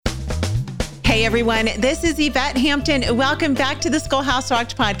Hey everyone, this is Yvette Hampton. Welcome back to the Schoolhouse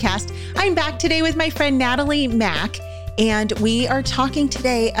Rocked podcast. I'm back today with my friend Natalie Mack, and we are talking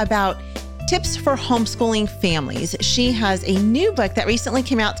today about tips for homeschooling families. She has a new book that recently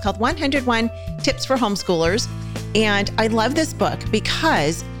came out. It's called 101 Tips for Homeschoolers. And I love this book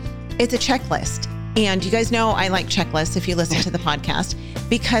because it's a checklist. And you guys know I like checklists if you listen to the podcast,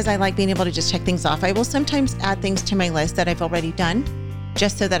 because I like being able to just check things off. I will sometimes add things to my list that I've already done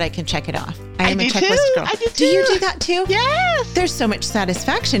just so that I can check it off. I am a checklist girl. I do too. Do you do that too? Yes. There's so much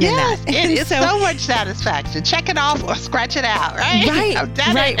satisfaction in that. It is so much satisfaction. Check it off or scratch it out, right?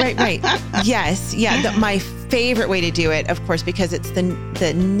 Right. Yes. Yeah. My favorite way to do it, of course, because it's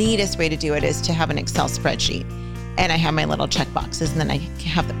the neatest way to do it, is to have an Excel spreadsheet. And I have my little check boxes, and then I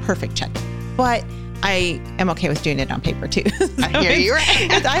have the perfect check. But I am okay with doing it on paper too. I hear you.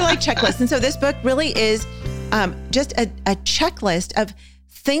 Right. I like checklists. And so this book really is just a checklist of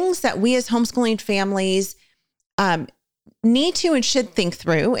things that we as homeschooling families need to and should think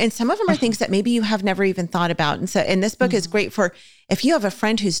through. And some of them are things that maybe you have never even thought about. And this book is great for if you have a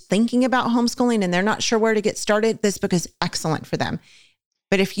friend who's thinking about homeschooling and they're not sure where to get started, this book is excellent for them.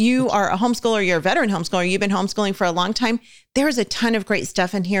 But if you are a homeschooler, you're a veteran homeschooler, you've been homeschooling for a long time, there's a ton of great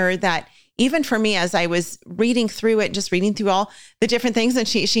stuff in here that even for me, as I was reading through it, just reading through all the different things, and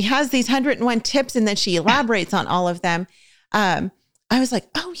she has these 101 tips, and then she elaborates on all of them. I was like,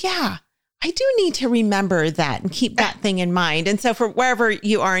 oh yeah, I do need to remember that and keep that thing in mind. And so for wherever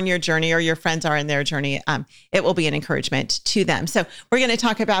you are in your journey or your friends are in their journey, it will be an encouragement to them. So we're going to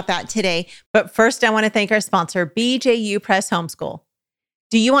talk about that today. But first, I want to thank our sponsor, BJU Press Homeschool.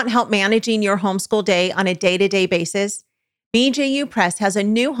 Do you want help managing your homeschool day on a day-to-day basis? BJU Press has a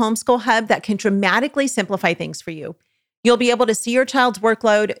new homeschool hub that can dramatically simplify things for you. You'll be able to see your child's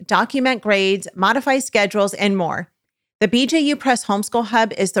workload, document grades, modify schedules, and more. The BJU Press Homeschool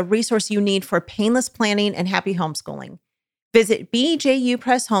Hub is the resource you need for painless planning and happy homeschooling. Visit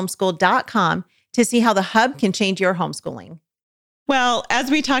bjupresshomeschool.com to see how the hub can change your homeschooling. Well,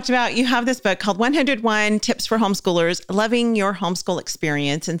 as we talked about, you have this book called 101 Tips for Homeschoolers, Loving Your Homeschool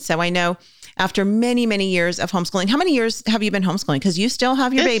Experience. And so I know after many, many years of homeschooling, how many years have you been homeschooling? Because you still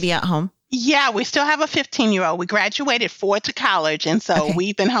have your baby at home. Yeah, we still have a 15-year-old. We graduated 4 to college. And so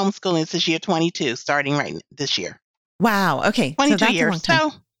we've been homeschooling since year 22, starting right this year. Wow. Okay. 22 so that's years. A long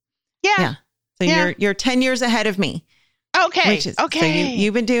time. So, yeah. So you're 10 years ahead of me. Okay. So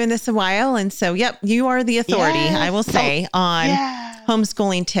you've been doing this a while. And so, you are the authority, I will say, on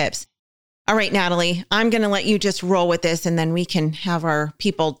homeschooling tips. All right, Natalie, I'm going to let you just roll with this, and then we can have our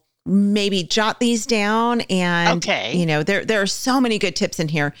people maybe jot these down. And, there are so many good tips in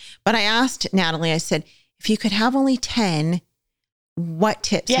here. But I asked Natalie, I said, if you could have only 10, what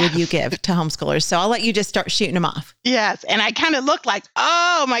tips would you give to homeschoolers? So I'll let you just start shooting them off. Yes. And I kind of look like,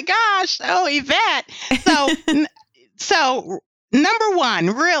 oh my gosh, Yvette. So number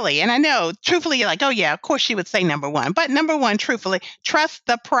one, really, and I know truthfully, you're like, oh yeah, of course she would say number one, but number one, truthfully, trust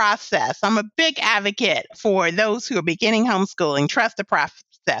the process. I'm a big advocate for those who are beginning homeschooling. Trust the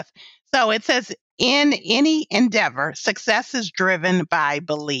process. So it says, in any endeavor, success is driven by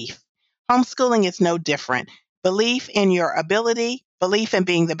belief. Homeschooling is no different. Belief in your ability, belief in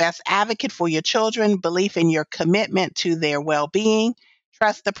being the best advocate for your children, belief in your commitment to their well-being.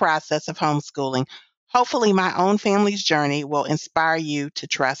 Trust the process of homeschooling. Hopefully, my own family's journey will inspire you to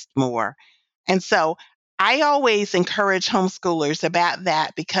trust more. And so I always encourage homeschoolers about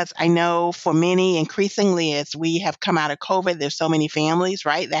that, because I know for many, increasingly, as we have come out of COVID, there's so many families,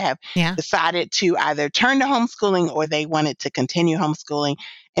 right, that have decided to either turn to homeschooling or they wanted to continue homeschooling.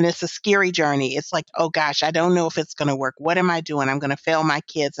 And it's a scary journey. It's like, oh gosh, I don't know if it's going to work. What am I doing? I'm going to fail my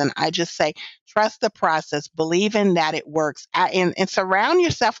kids. And I just say, trust the process, believe in that it works, and surround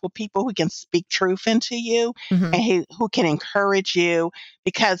yourself with people who can speak truth into you and who can encourage you,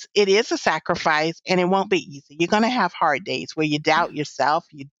 because it is a sacrifice and it won't be easy. You're going to have hard days where you doubt yourself.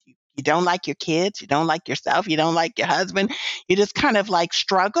 You don't like your kids. You don't like yourself. You don't like your husband. You just kind of like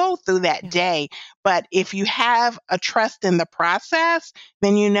struggle through that day. But if you have a trust in the process,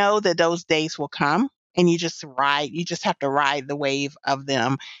 then you know that those days will come, and you just have to ride the wave of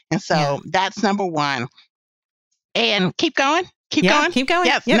them. And so that's number one. And keep going. Keep going.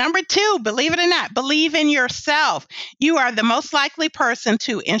 Yes. Yep. Number 2, believe it or not, believe in yourself. You are the most likely person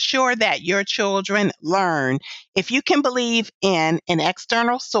to ensure that your children learn. If you can believe in an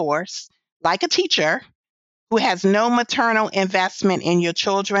external source, like a teacher, who has no maternal investment in your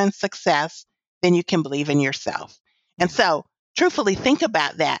children's success, then you can believe in yourself. And so, truthfully, think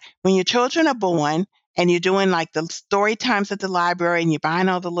about that. When your children are born and you're doing like the story times at the library and you're buying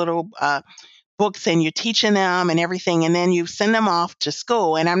all the little books and you're teaching them and everything, and then you send them off to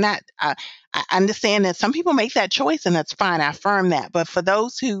school. And I understand that some people make that choice, and that's fine. I affirm that. But for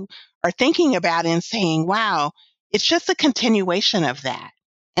those who are thinking about it and saying, wow, it's just a continuation of that.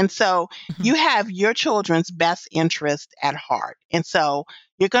 And so Mhm. you have your children's best interest at heart. And so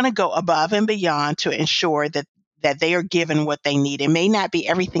you're going to go above and beyond to ensure that they are given what they need. It may not be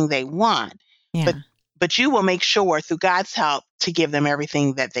everything they want, but Yeah. but you will make sure through God's help to give them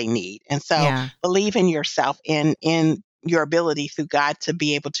everything that they need. And so Yeah. believe in yourself, in your ability through God to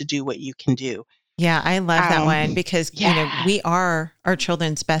be able to do what you can do. Yeah. I love that one because, Yeah, we are our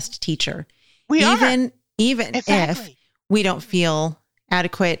children's best teacher. we are. Even if Exactly. we don't feel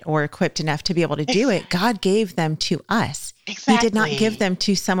adequate or equipped enough to be able to do it, God gave them to us. Exactly. He did not give them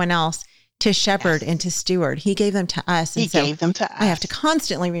to someone else to shepherd and to steward. He gave them to us. And He gave them to us. I have to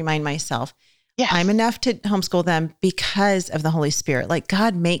constantly remind myself, Yes. I'm enough to homeschool them because of the Holy Spirit. Like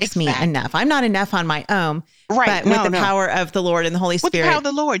God makes me enough. I'm not enough on my own, Right. but with the power of the Lord and the Holy With Spirit. the power of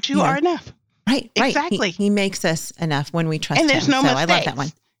the Lord, you are enough. Right. Exactly. He makes us enough when we trust And there's him. no So mistakes. I love that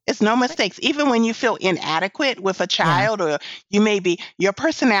one. It's no mistakes. Even when you feel inadequate with a child, or your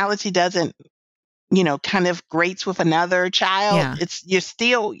personality doesn't, kind of grates with another child. Yeah.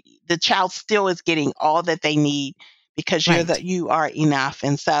 The child still is getting all that they need because you are enough.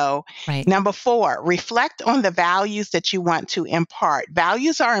 And so, Right. number 4, reflect on the values that you want to impart.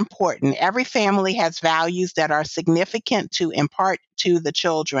 Values are important. Every family has values that are significant to impart to the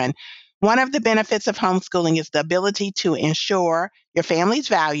children. One of the benefits of homeschooling is the ability to ensure your family's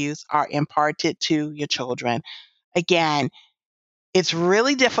values are imparted to your children. Again, it's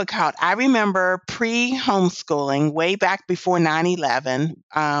really difficult. I remember pre-homeschooling, way back before 9/11,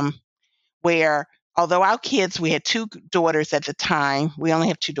 where although our kids, we had 2 daughters at the time. We only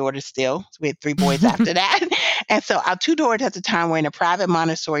have 2 daughters still. So we had 3 boys after that. And so our 2 daughters at the time were in a private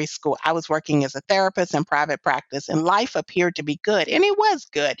Montessori school. I was working as a therapist in private practice, and life appeared to be good, and it was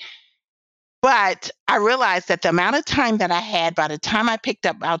good. But I realized that the amount of time that I had by the time I picked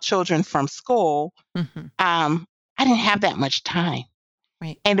up our children from school, Mhm. I didn't have that much time.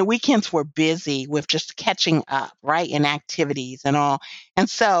 Right. And the weekends were busy with just catching up, right, in activities and all. And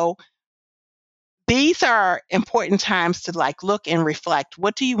so these are important times to look and reflect.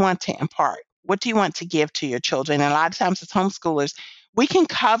 What do you want to impart? What do you want to give to your children? And a lot of times as homeschoolers, we can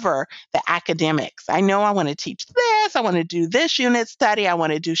cover the academics. I know I want to teach this. I want to do this unit study. I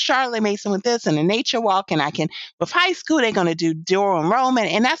want to do Charlotte Mason with this and a nature walk. And with high school, they're going to do dual enrollment.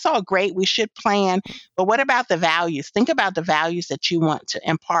 And that's all great. We should plan. But what about the values? Think about the values that you want to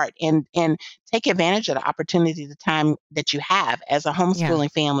impart and take advantage of the opportunity, the time that you have as a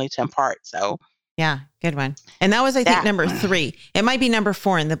homeschooling family to impart. So, yeah, good one. And that was, I think, number 3. It might be number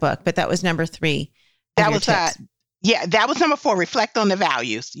 4 in the book, but that was number 3. That was that was number 4. Reflect on the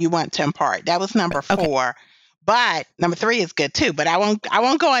values you want to impart. That was number 4. Okay. But number 3 is good too. But I won't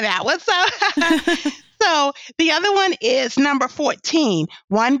go on that one. So the other one is number 14.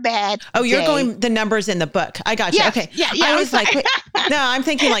 One bad. Oh, you're going the numbers in the book. I got you. Yes, Okay. Yeah. I was like, wait, no, I'm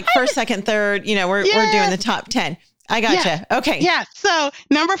thinking like first, second, third. We're doing the top 10. I gotcha. Okay. Yeah. So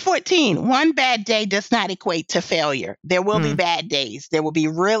number 14, one bad day does not equate to failure. There will be bad days. There will be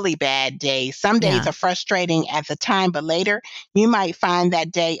really bad days. Some days are frustrating at the time, but later you might find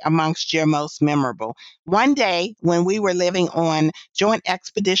that day amongst your most memorable. One day when we were living on Joint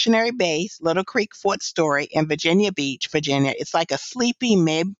Expeditionary Base, Little Creek, Fort Story in Virginia Beach, Virginia, it's like a sleepy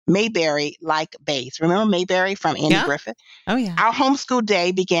Mayberry-like base. Remember Mayberry from Andy Griffith? Oh, yeah. Our homeschool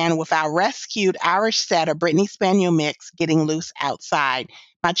day began with our rescued Irish setter, Brittany Spaniel Mix, getting loose outside.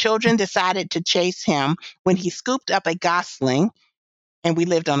 My children decided to chase him when he scooped up a gosling, and we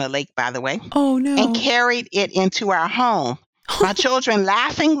lived on a lake, by the way. Oh, no. And carried it into our home. My children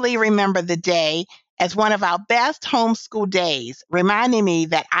laughingly remember the day as one of our best homeschool days, reminding me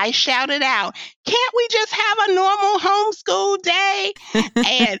that I shouted out, "Can't we just have a normal homeschool day?"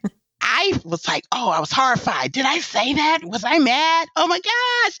 And I was like, I was horrified. Did I say that? Was I mad? Oh my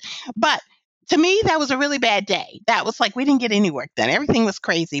gosh. But to me, that was a really bad day. That was like, we didn't get any work done. Everything was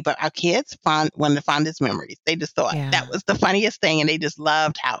crazy, but our kids one of the fondest memories. They just thought that was the funniest thing, and they just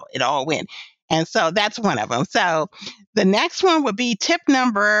loved how it all went. And so that's one of them. So the next one would be tip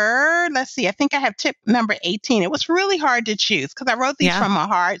number, let's see, I think I have tip number 18. It was really hard to choose because I wrote these from my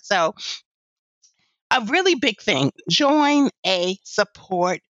heart. So a really big thing, join a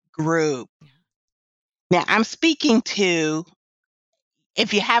support group. Now, I'm speaking to,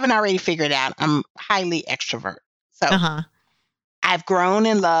 if you haven't already figured out, I'm highly extrovert. So I've grown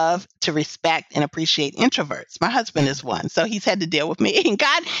in love to respect and appreciate introverts. My husband is one, so he's had to deal with me. And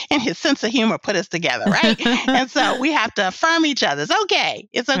God, and his sense of humor, put us together, right? And so we have to affirm each other. It's okay.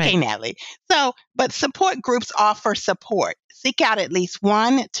 It's okay, Right. Natalie. So, but support groups offer support. Seek out at least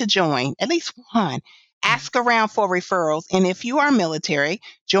one to join, at least one. Ask around for referrals. And if you are military,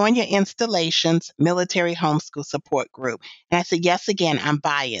 join your installation's military homeschool support group. And I said, yes, again, I'm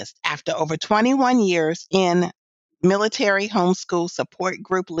biased. After over 21 years in military homeschool support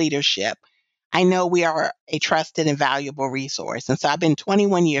group leadership, I know we are a trusted and valuable resource. And so I've been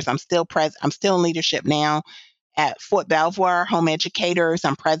 21 years. I'm still in leadership now at Fort Belvoir Home Educators.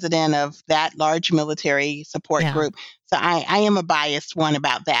 I'm president of that large military support Yeah. group. So I am a biased one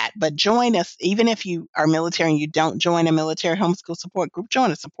about that. But join us, even if you are military and you don't join a military homeschool support group, join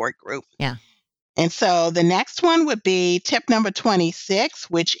a support group. Yeah. And so the next one would be tip number 26,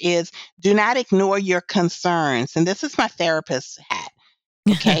 which is do not ignore your concerns. And this is my therapist's hat.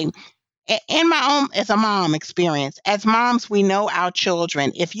 Okay. In my own, as a mom experience, as moms, we know our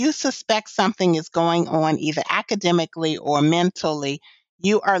children. If you suspect something is going on, either academically or mentally,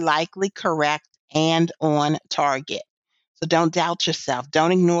 you are likely correct and on target. So don't doubt yourself.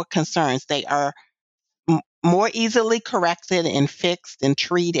 Don't ignore concerns. They are more easily corrected and fixed and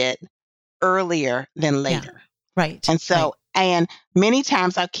treated earlier than later. Right. And so, and many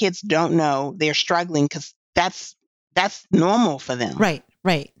times our kids don't know they're struggling because that's normal for them. Right.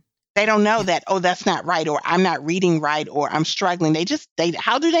 They don't know that, oh, that's not right, or I'm not reading right, or I'm struggling.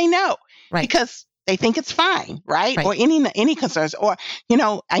 How do they know? Right. Because they think it's fine, right? Or any concerns, or,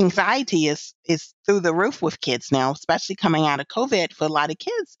 anxiety is through the roof with kids now, especially coming out of COVID for a lot of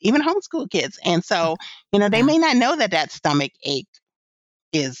kids, even homeschool kids. And so, they may not know that stomach ache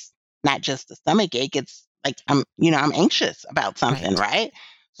is not just a stomach ache. It's like, I'm anxious about something, right?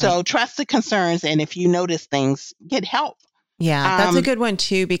 So trust the concerns. And if you notice things, get help. Yeah, that's a good one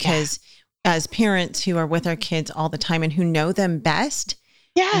too, because as parents who are with our kids all the time and who know them best,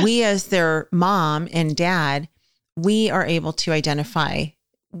 we as their mom and dad, we are able to identify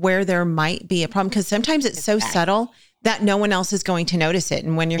where there might be a problem, because sometimes it's so subtle that no one else is going to notice it.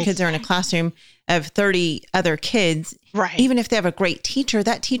 And when your kids are in a classroom of 30 other kids, even if they have a great teacher,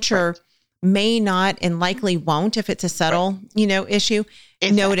 that teacher may not and likely won't, if it's a subtle, issue,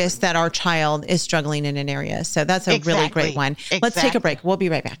 notice that our child is struggling in an area. So that's a really great one. Let's take a break. We'll be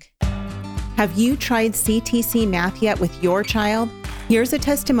right back. Have you tried CTC Math yet with your child? Here's a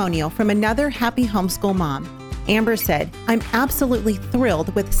testimonial from another happy homeschool mom. Amber said, I'm absolutely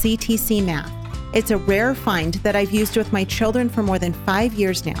thrilled with CTC Math. It's a rare find that I've used with my children for more than 5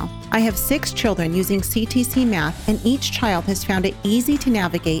 years now. I have 6 children using CTC Math, and each child has found it easy to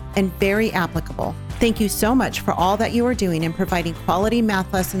navigate and very applicable. Thank you so much for all that you are doing in providing quality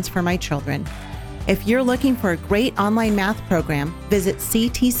math lessons for my children. If you're looking for a great online math program, visit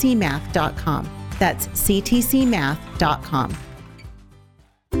ctcmath.com. That's ctcmath.com.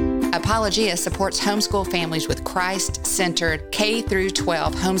 Apologia supports homeschool families with Christ-centered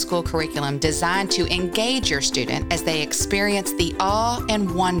K-12 homeschool curriculum designed to engage your student as they experience the awe and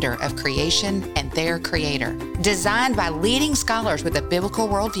wonder of creation and their creator. Designed by leading scholars with a biblical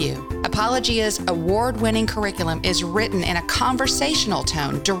worldview, Apologia's award-winning curriculum is written in a conversational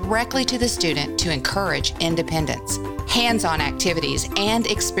tone directly to the student to encourage independence. Hands-on activities and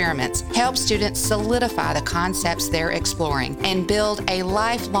experiments help students solidify the concepts they're exploring and build a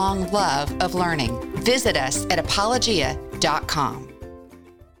lifelong love of learning. Visit us at apologia.com.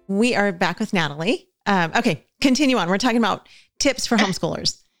 We are back with Natalie. Okay, continue on. We're talking about tips for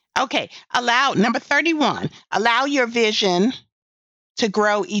homeschoolers. Okay, number 31, allow your vision to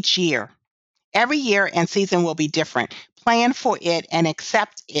grow each year. Every year and season will be different. Plan for it and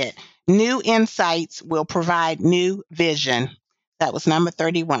accept it. New insights will provide new vision. That was number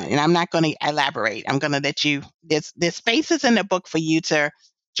 31. And I'm not going to elaborate. I'm going to let you, there's spaces in the book for you to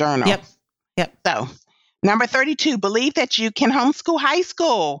journal. Yep. So, number 32, believe that you can homeschool high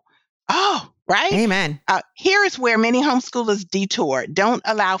school. Oh, right? Amen. Here is where many homeschoolers detour. Don't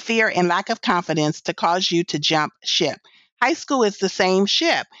allow fear and lack of confidence to cause you to jump ship. High school is the same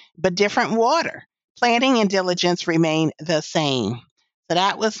ship, but different water. Planning and diligence remain the same. So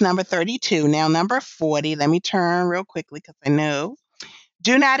that was number 32. Now, number 40, let me turn real quickly because I know.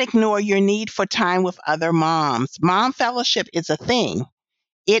 Do not ignore your need for time with other moms. Mom fellowship is a thing.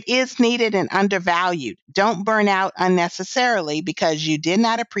 It is needed and undervalued. Don't burn out unnecessarily because you did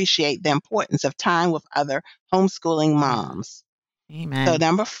not appreciate the importance of time with other homeschooling moms. Amen. So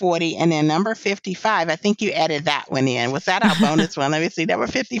number 40, and then number 55, I think you added that one in. Was that our bonus one? Let me see, number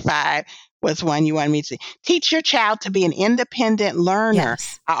 55. was one you wanted me to teach your child to be an independent learner.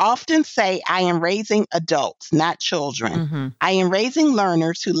 Yes. I often say I am raising adults, not children. Mm-hmm. I am raising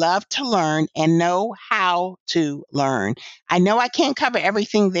learners who love to learn and know how to learn. I know I can't cover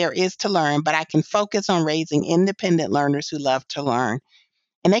everything there is to learn, but I can focus on raising independent learners who love to learn.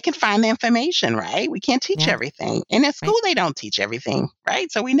 And they can find the information, right? We can't teach Yeah. everything. And at school, they don't teach everything,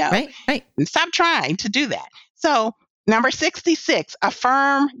 right? So we know. Right. And stop trying to do that. So number 66,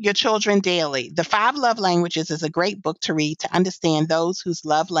 affirm your children daily. The 5 Love Languages is a great book to read to understand those whose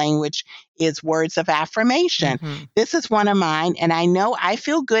love language is words of affirmation. Mm-hmm. This is one of mine, and I know I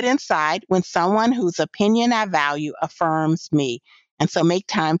feel good inside when someone whose opinion I value affirms me. And so make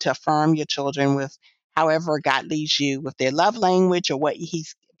time to affirm your children with however God leads you with their love language or what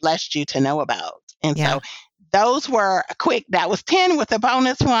He's blessed you to know about. And so those were quick. That was 10 with a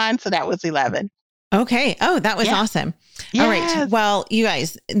bonus one. So that was 11. Okay. Oh, that was awesome. Yes. All right. Well, you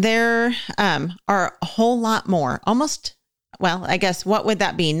guys, there are a whole lot more. Almost, well, I guess, what would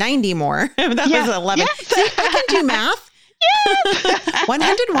that be? 90 more. That was 11. Yes. See, I can do math.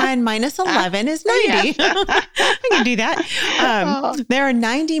 101 minus 11 is 90. I can do that. There are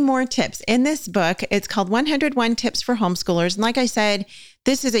 90 more tips in this book. It's called 101 Tips for Homeschoolers. And like I said,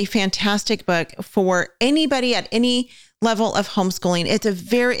 this is a fantastic book for anybody at any level of homeschooling.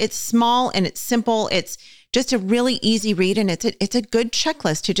 It's small and it's simple. It's just a really easy read. And it's a good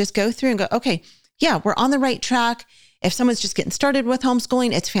checklist to just go through and go, okay, yeah, we're on the right track. If someone's just getting started with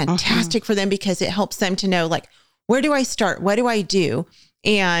homeschooling, it's fantastic for them because it helps them to know, like, where do I start? What do I do?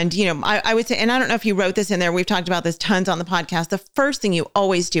 And, I would say, and I don't know if you wrote this in there, we've talked about this tons on the podcast. The first thing you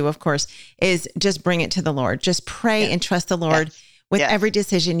always do, of course, is just bring it to the Lord. Just pray and trust the Lord with every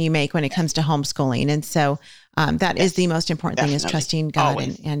decision you make when it comes to homeschooling. And so that is the most important thing, is trusting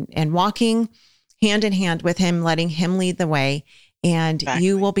God and walking hand in hand with Him, letting Him lead the way. And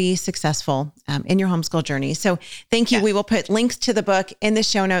you will be successful in your homeschool journey. So thank you. We will put links to the book in the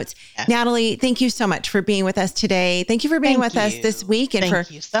show notes. Natalie, thank you so much for being with us today. Thank you for being with us this week and for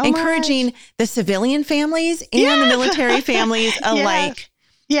encouraging the civilian families and the military families alike.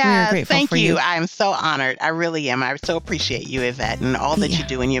 Yeah, thank you. I'm so honored. I really am. I so appreciate you, Yvette, and all that you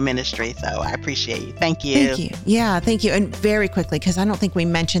do in your ministry. So I appreciate you. Thank you. Thank you. Yeah, thank you. And very quickly, because I don't think we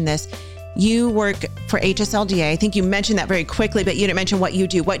mentioned this, you work for HSLDA. I think you mentioned that very quickly, but you didn't mention what you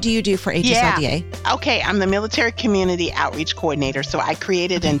do. What do you do for HSLDA? Yeah. Okay. I'm the Military Community Outreach Coordinator. So I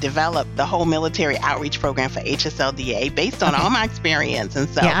created and developed the whole military outreach program for HSLDA based on all my experience. And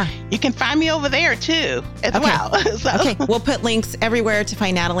so you can find me over there too, as well. Okay. We'll put links everywhere to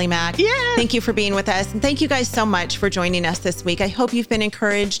find Natalie Mack. Yeah. Thank you for being with us. And thank you guys so much for joining us this week. I hope you've been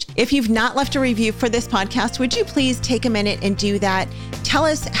encouraged. If you've not left a review for this podcast, would you please take a minute and do that? Tell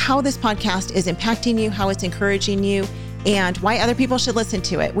us how this podcast is impacting you, how it's encouraging you, and why other people should listen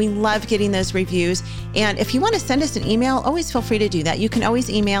to it. We love getting those reviews. And if you want to send us an email, always feel free to do that. You can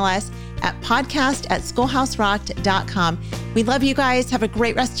always email us at podcast@schoolhouserocked.com. We love you guys. Have a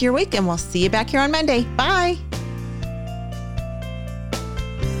great rest of your week, and we'll see you back here on Monday. Bye.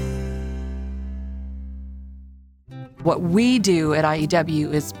 What we do at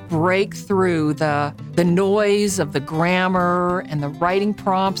IEW is break through the noise of the grammar and the writing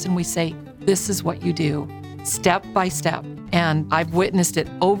prompts, and we say, this is what you do, step by step. And I've witnessed it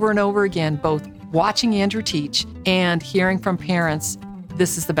over and over again, both watching Andrew teach and hearing from parents,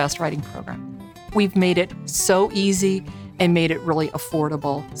 this is the best writing program. We've made it so easy and made it really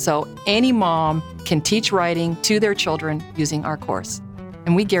affordable. So any mom can teach writing to their children using our course,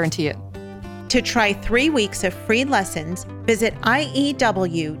 and we guarantee it. To try 3 weeks of free lessons, visit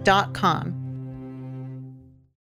IEW.com.